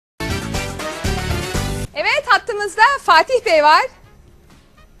Hattımızda Fatih Bey var.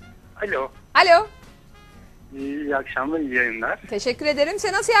 Alo. Alo. İyi akşamlar, iyi yayınlar. Teşekkür ederim.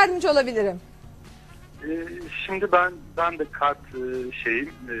 Size nasıl yardımcı olabilirim? Şimdi ben de kart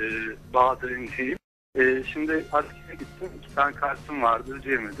Bahadır'ıncıyım. Şimdi askere gittim. 2 tane kartım vardı,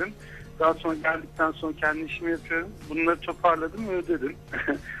 ödeyemedim. Daha sonra geldikten sonra kendi işimi yapıyorum. Bunları toparladım ve ödedim.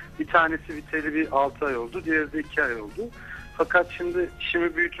 Bir tanesi biteli bir 6 ay oldu. Diğeri de 2 ay oldu. Fakat şimdi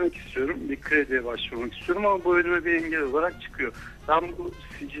işimi büyütmek istiyorum. Bir krediye başvurmak istiyorum ama bu önüme bir engel olarak çıkıyor. Ben bu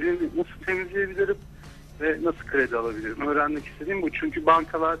sicilini nasıl temizleyebilirim ve nasıl kredi alabilirim? Öğrenmek istediğim bu. Çünkü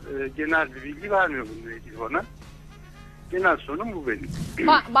bankalar genel bir bilgi vermiyor bununla ilgili bana. Genel sorunum bu benim.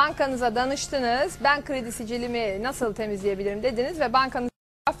 Bankanıza danıştınız. Ben kredi sicilimi nasıl temizleyebilirim dediniz ve bankanız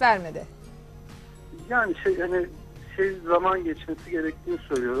cevap vermedi. Yani zaman geçmesi gerektiğini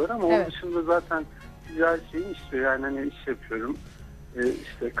söylüyorlar ama evet. Onun dışında zaten ticari şeyin istiyor. Yani hani iş yapıyorum.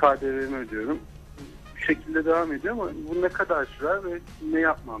 İşte KDV'mi ödüyorum. Bu şekilde devam ediyor ama bu ne kadar sürer ve ne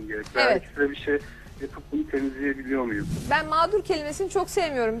yapmam gerek? Evet. Ekstra bir şey yapıp bunu temizleyebiliyor muyum? Ben mağdur kelimesini çok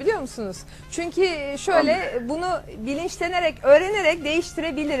sevmiyorum, biliyor musunuz? Çünkü şöyle, bunu bilinçlenerek, öğrenerek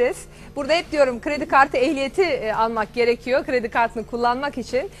değiştirebiliriz. Burada hep diyorum, kredi kartı ehliyeti almak gerekiyor. Kredi kartını kullanmak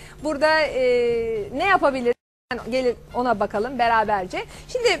için. Burada ne yapabiliriz? Gelin ona bakalım beraberce.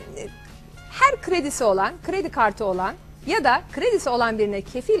 Şimdi her kredisi olan, kredi kartı olan ya da kredisi olan birine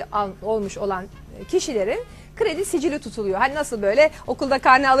kefil olmuş olan kişilerin kredi sicili tutuluyor. Hani nasıl böyle okulda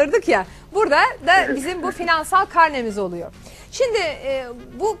karne alırdık ya, burada da bizim bu finansal karnemiz oluyor. Şimdi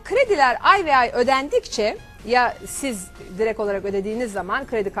bu krediler ay ve ay ödendikçe, ya siz direkt olarak ödediğiniz zaman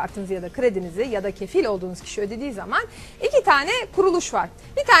kredi kartınızı ya da kredinizi ya da kefil olduğunuz kişi ödediği zaman 2 tane kuruluş var.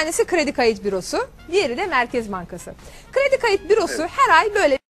 Bir tanesi Kredi Kayıt Bürosu, diğeri de Merkez Bankası. Kredi Kayıt Bürosu her ay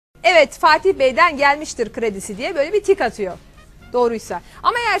böyle, evet Fatih Bey'den gelmiştir kredisi diye böyle bir tik atıyor. Doğruysa.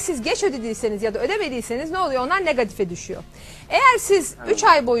 Ama eğer siz geç ödediyseniz ya da ödemediyseniz ne oluyor? Onlar negatife düşüyor. Eğer siz 3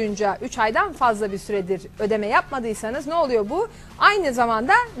 ay boyunca, 3 aydan fazla bir süredir ödeme yapmadıysanız ne oluyor bu? Aynı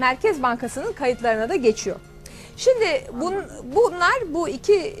zamanda Merkez Bankası'nın kayıtlarına da geçiyor. Şimdi bunlar bu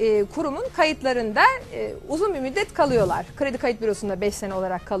iki kurumun kayıtlarında uzun bir müddet kalıyorlar. Kredi Kayıt Bürosu'nda 5 sene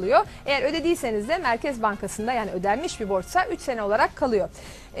olarak kalıyor. Eğer ödediyseniz de Merkez Bankası'nda, yani ödenmiş bir borçsa 3 sene olarak kalıyor.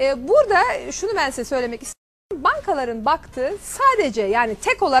 Burada şunu ben size söylemek istiyorum. Bankaların baktığı sadece, yani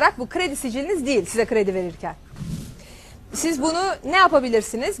tek olarak bu kredi siciliniz değil size kredi verirken. Siz bunu ne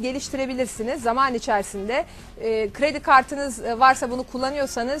yapabilirsiniz? Geliştirebilirsiniz zaman içerisinde. Kredi kartınız varsa, bunu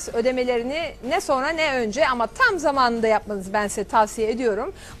kullanıyorsanız ödemelerini ne sonra ne önce ama tam zamanında yapmanızı ben size tavsiye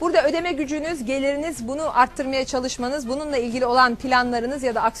ediyorum. Burada ödeme gücünüz, geliriniz, bunu arttırmaya çalışmanız, bununla ilgili olan planlarınız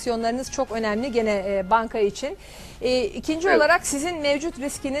ya da aksiyonlarınız çok önemli gene banka için. İkinci olarak sizin mevcut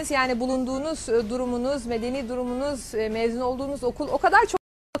riskiniz, yani bulunduğunuz durumunuz, medeni durumunuz, mezun olduğunuz okul o kadar çok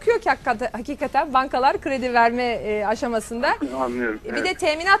bakıyor ki hakikaten bankalar kredi verme aşamasında. Anlıyorum. Bir de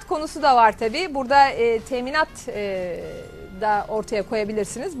teminat konusu da var tabii. Burada teminat da ortaya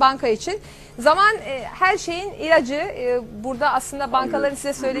koyabilirsiniz banka için. Zaman her şeyin ilacı. Burada aslında bankaların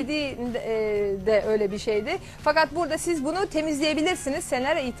size söylediği de öyle bir şeydi. Fakat burada siz bunu temizleyebilirsiniz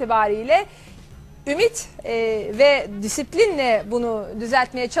seneler itibariyle. Ümit ve disiplinle bunu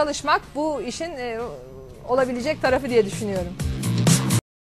düzeltmeye çalışmak bu işin olabilecek tarafı diye düşünüyorum.